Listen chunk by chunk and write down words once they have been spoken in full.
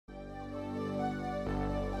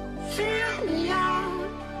light me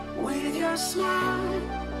up with your smile.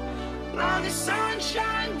 Now the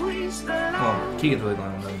sunshine brings the light. Well, Keegan's really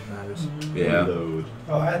glad when that matters. Yeah.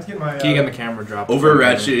 Oh, I have to get my. Keegan, the camera drop. Over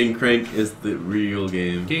Ratchet and Crank is the real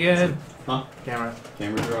game. Keegan! Huh? Camera.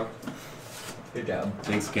 Camera drop. Good job.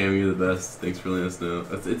 Thanks, Cam. You're the best. Thanks for letting us know.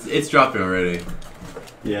 It's dropping already.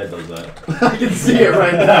 Yeah, it does that. I can see it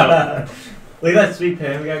right now. Look at that sweet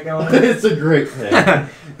pan we got going. It's a great pan.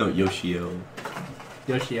 No, Yoshio.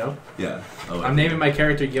 Yoshio? Yeah. Oh, I'm naming my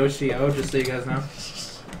character Yoshio, just so you guys know.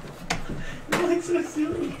 You're like so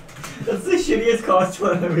silly. That's the shittiest costume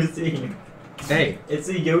I've ever seen. Hey. It's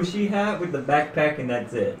a Yoshi hat with the backpack and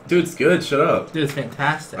that's it. Dude, it's good. Shut up. Dude, it's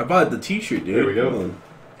fantastic. I bought the t-shirt, dude. There we go.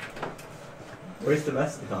 Where's the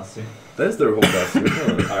rest of the costume? That's their whole costume.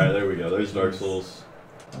 Alright, there we go. There's Dark Souls.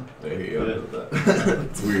 There you go.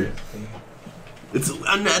 It's weird. It's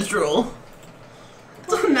unnatural.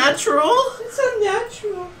 It's unnatural. It's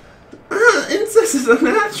unnatural. Incest is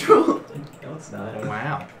unnatural. No, it's not.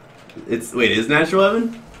 Wow. Wait, is natural,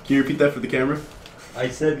 Evan? Can you repeat that for the camera? I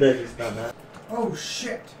said that it's not that. Oh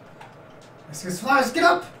shit! Flies, get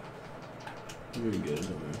up! Very good.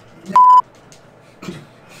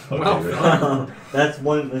 Okay, Well, ready? That's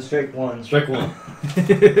strike one. Strike one.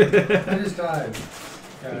 I just died.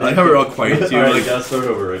 I like how we're all quiet too. Alright, Like gotta start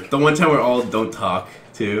over, Rick. the one time we're all don't talk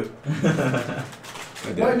too.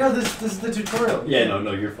 Wait, no, this is the tutorial. Yeah,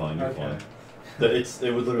 no, you're fine, you're Okay. fine.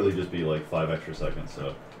 It would literally just be like 5 extra seconds,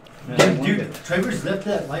 so. Yeah, dude, Trevor's lived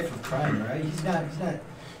that life of crime, right? He's not.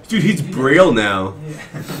 Dude, he's Braille now.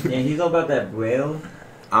 Yeah. Yeah, he's all about that braille.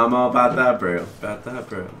 I'm all about that Braille. About that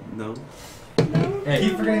Braille. No. I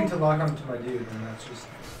keep forgetting to lock on to my dude, and that's just.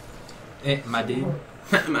 Hey, my dude.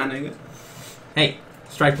 My nigga. Hey,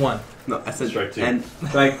 strike one. No, I said Strike two.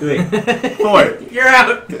 Strike three. 4. You're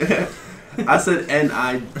out. I said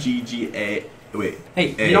Nigga. Wait.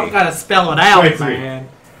 Hey, A. you don't gotta spell it out, Strike three. man.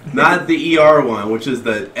 Not the ER one, which is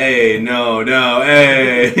the A. No,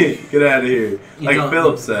 A. Get out of here. You Like don't-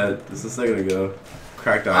 Philip said just a second ago.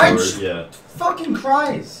 Cracked I out. j- Yeah. Fucking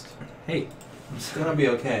Christ! Hey, It's gonna be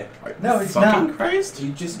okay. No, it's Fucking not. Christ.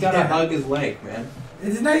 You just gotta Yeah. hug his leg, man. He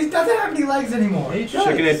doesn't have any legs anymore. He does.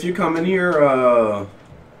 Chicken, if you come in here,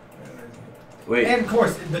 wait. And of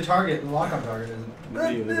course, the target, the lock-on target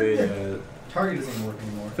isn't. Target doesn't work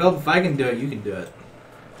anymore. Philip, if I can do it, you can do it.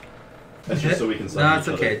 That's just so we can No, sign it's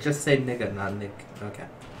each okay. other. Just say nigga, not Nick. Okay.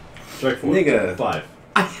 Strike 4. Nigga. 5.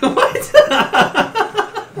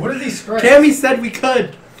 What? What are these scripts? Cammy said we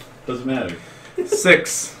could. Doesn't matter.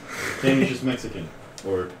 6. Tammy's just Mexican.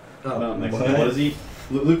 Or Oh, not Mexican. What is he?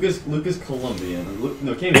 Luca's Colombian.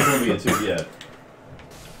 No, Tammy's Colombian too, yeah.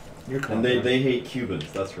 You're And Colombian. they hate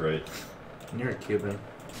Cubans, that's right. You're a Cuban.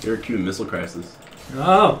 You're a Cuban Missile Crisis.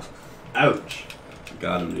 Oh, Ouch.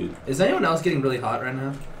 Got him, dude. is anyone else getting really hot right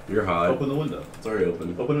now? You're hot. Open the window. It's already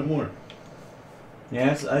open. Open it more.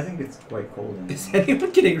 Yeah, I think it's quite cold in Is here.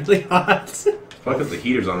 anyone getting really hot? Fuck if the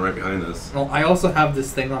heater's on right behind us. Well, I also have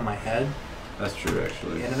this thing on my head That's true,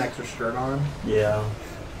 actually. and an extra shirt on. Yeah.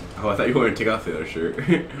 Oh, I thought you wanted to take off the other shirt.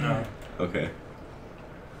 No. Okay.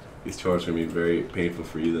 These chores are gonna be very painful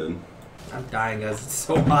for you then. I'm dying, guys. It's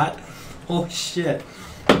so hot. Holy shit.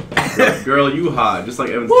 Girl, you hot, just like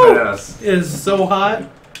Evan's Woo! tight ass. It is so hot.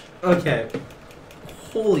 Okay.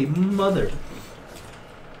 Holy mother.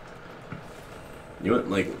 You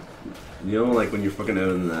know, like when you're fucking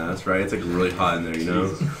Evan in the ass, right? It's like really hot in there, you know.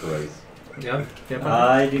 Jesus Christ. Yep. Yep.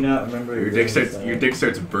 I do not remember. Your doing dick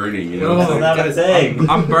starts that. burning, you Oh, know. That's not a guys, thing.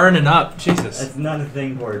 I'm burning up. Jesus. That's not a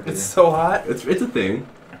thing for it. It's so hot. It's a thing.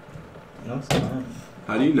 No, it's not.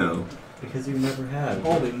 How do you know? Because you never have.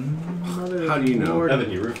 Holy mother. How do you know? Lord. Evan,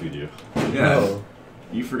 he roofied you. Yeah. No,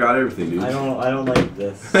 You forgot everything, dude. I don't like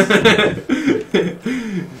this.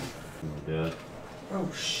 Yeah. Oh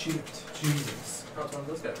shit, Jesus. Oh, it's one of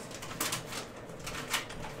those guys.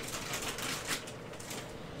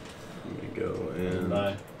 There we go, Didn't and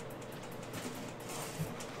die.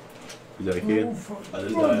 is that a kid? Oh, fuck. I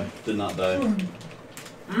didn't die. Did not die.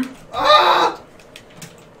 Ah!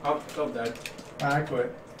 Oh, dead. I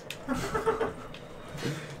quit.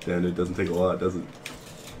 Damn, it doesn't take a lot, does it?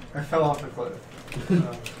 I fell off the cliff.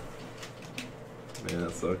 Man,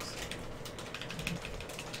 that sucks.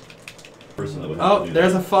 Person that would have Oh, to do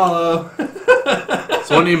there's a follow.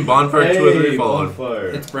 Someone named Bonfire 2 or 3 Hey, followed. Bonfire.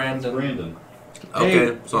 It's Brandon. Brandon.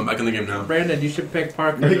 Okay, so I'm back in the game now. Brandon, you should pick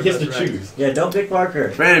Parker. He gets to That's right. choose. Yeah, don't pick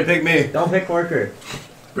Parker. Brandon, pick me. Don't pick Parker.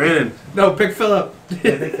 Brandon. No, pick Philip. Yeah,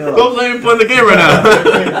 pick Philip. Phil's not even playing the game right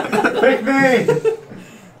now. Pick me!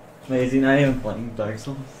 Wait, is he not even playing Dark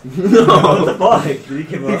Souls? What No. the fuck? Did he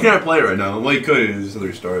give He up? can't play right now. Well, he could. He just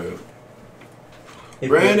restart it. If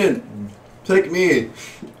Brandon. Pick me.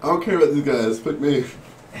 I don't care about these guys. Pick me.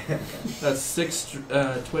 That's 6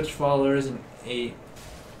 Twitch followers and 8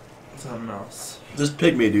 something else. Just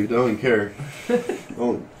pick me, dude. I don't care.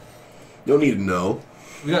 don't need to know.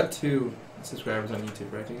 We got 2 subscribers on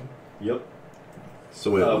YouTube, right, Dean? Yep.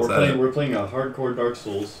 So wait, what's that? We're playing a hardcore Dark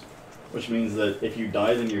Souls, which means that if you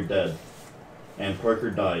die, then you're dead. And Parker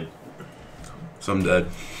died. So I'm dead.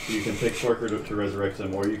 You can pick Parker to resurrect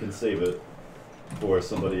him, or you can save it for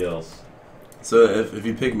somebody else. So if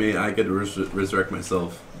you pick me, I get to resurrect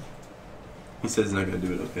myself. He says he's not gonna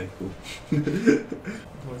do it. Okay, cool.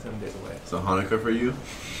 27 days away. So Hanukkah for you?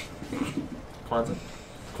 Kwanzaa?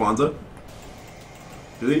 Kwanzaa?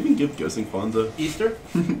 Do they even give ghosts in Kwanzaa? Easter?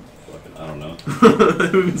 Fucking, I don't know.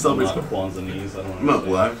 We've been I'm celebrating. not Kwanzaa-nese, I don't I'm not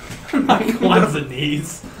black. My Kwanzaa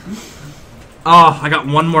knees. Oh, I got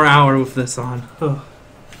 1 more hour with this on. Oh.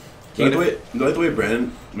 Do you like the way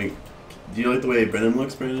Brandon? I mean, do you like the way Brandon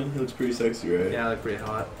looks, Brandon? He looks pretty sexy, right? Yeah, I look pretty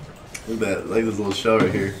hot. Look at that. I like this little shell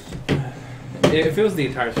right here. If it was the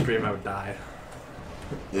entire stream, I would die.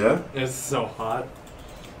 Yeah? It's so hot.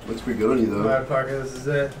 Looks pretty good on you, though. Alright, Parker, this is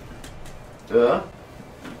it. Yeah?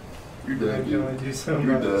 You're I dead, can dude. only do so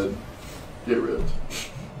You're much. dead. Get ripped.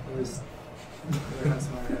 It was. That's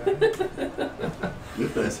my hair. You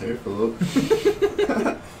have nice hair, Philip.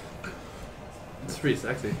 It's pretty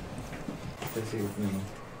sexy.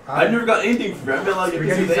 I've never got anything from Brandon. I'm allowed to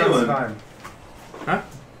get pissy Spaghetti at sounds anyone. fine. Huh?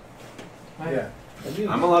 Yeah.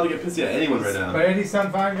 I'm allowed to get pissy at anyone right now. Spaghetti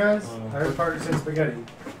sound fine, guys? Oh. I heard Parker said spaghetti.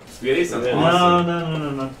 Spaghetti sounds No, awesome.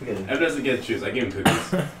 No, not spaghetti. Evan doesn't get to choose. I gave him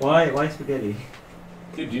cookies. Why spaghetti?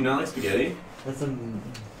 Dude, do you not like spaghetti? That's I know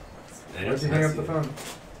Why'd it's you hang up messy. the phone?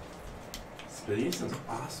 Spaghetti sounds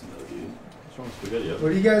awesome, though, dude. What's wrong with spaghetti? What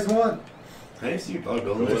do you guys want? Can I see your dog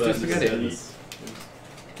going? What Let's do did I spaghetti. just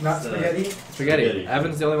Not spaghetti? Spaghetti. Spaghetti.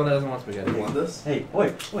 Evan's the only one that doesn't want spaghetti. You want this? Hey,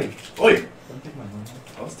 wait. Oi! Don't take my money.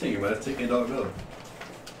 I was taking it, but I was taking $1 bill.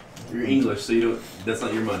 You're English, so you don't. That's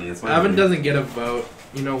not your money. It's my Evan money. doesn't get a vote.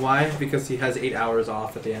 You know why? Because he has 8 hours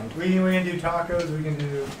off at the end. We can do tacos, we can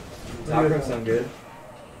do. Tacos sound good.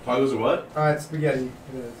 Tacos or what? Alright, spaghetti.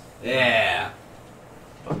 It is. Yeah.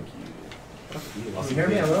 Fuck you. You hear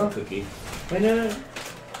me? Hello? Cookie. Wait, no.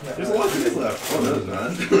 Yeah. There's a lot of cookies left. Oh, no, there's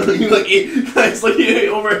not. You like ate. It's like you ate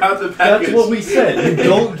over half the package. That's what we said. You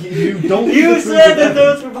don't. You said that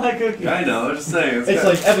those were my cookies. I know. I'm just saying. It's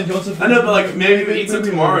like Evan. Do you want some food? I know, but like maybe eat some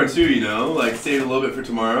tomorrow too. You know, like save a little bit for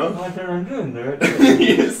tomorrow. Oh, I thought I'm good. Right?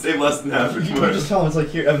 You just save less than half for You tomorrow. just tell him it's like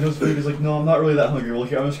here. Evan, do you want some food? He's like, no, I'm not really that hungry. Well,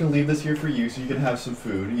 here, I'm just gonna leave this here for you, so you can have some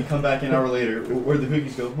food. And you come back an hour later, where the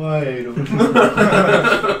cookies go? I ate them.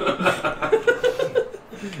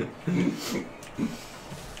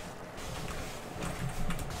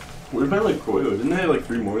 What about like Koyo? Didn't they have like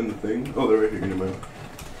 3 more in the thing? Oh, they're right here. Never mind.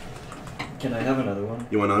 Can I have another one?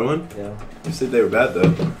 You want another one? Yeah. You said they were bad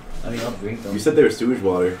though. I mean, I'll drink them. You said they were sewage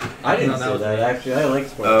water. I didn't No, that say was that. me. Actually, I like Oh,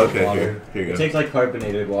 sparkling okay. water. Here you It go. tastes like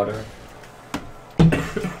carbonated water.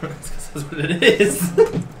 That's what it is.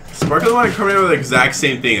 Sparkling water and carbonated are the exact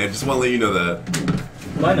same thing. I just want to let you know that.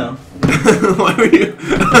 Why no? Why were you?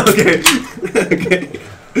 Okay. Okay.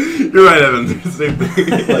 You're right, Evan. They're the same thing.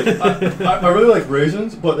 Like, I really like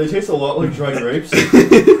raisins, but they taste a lot like dried grapes. How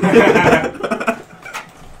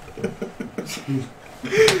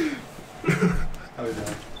is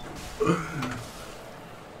that?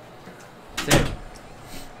 Same.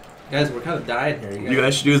 Guys, we're kind of dying here. You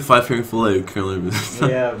guys should do the 5-finger fillet currently. We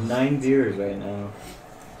have 9 viewers right now.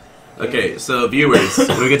 Okay, so viewers,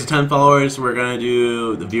 when we get to 10 followers, we're gonna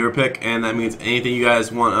do the viewer pick, and that means anything you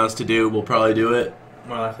guys want us to do, we'll probably do it.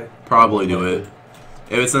 More likely. Probably do it.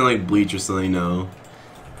 If it's something like bleach or something, no.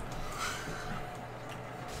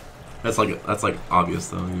 That's like obvious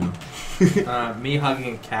though, you know. Me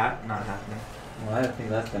hugging a cat, not happening. Well, I don't think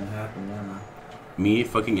that's gonna happen now. Me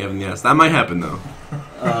fucking Evan, yes, that might happen though.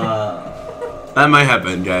 That might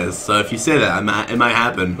happen, guys. So if you say that, it might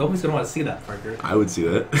happen. Nobody's gonna want to see that, Parker. I would see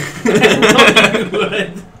that. You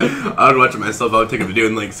would. I would watch it myself. I would take a video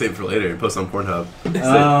and like save it for later and post on Pornhub.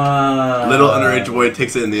 Little underage boy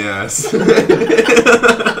takes it in the ass. Big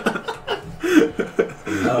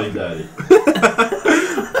Daddy.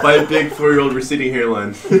 By a big 4-year-old receding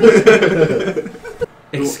hairline.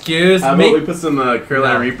 Excuse How me? about we put some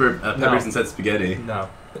Carolina No. Reaper peppers No. inside spaghetti? No.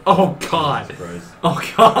 Oh God. Surprise. Oh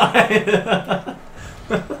God.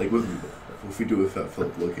 Like, what if we do it without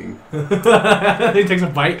Philip looking? He takes a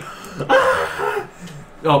bite.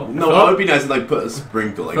 Oh No, that would be nice to like put a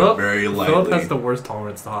sprinkle, like very lightly. Philip has the worst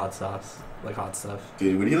tolerance to hot sauce, like hot stuff.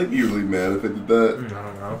 Dude, would he like be really mad if I did that? I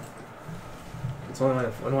don't know. It's one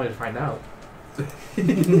way to find out.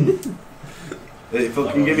 Hey,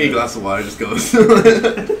 Philip, can you give me a glass of water? Just goes.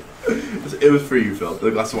 It was for you, Phil. The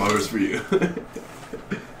glass of water was for you.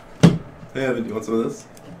 Hey, Evan, do you want some of this?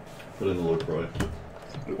 Put in the LaCroix.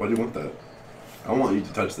 Why do you want that? I don't want you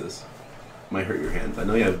to touch this. Might hurt your hands. I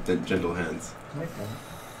know you have gentle hands.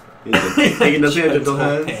 He doesn't have gentle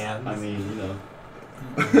hands. I mean, you know.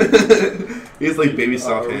 He has like baby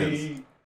soft hands.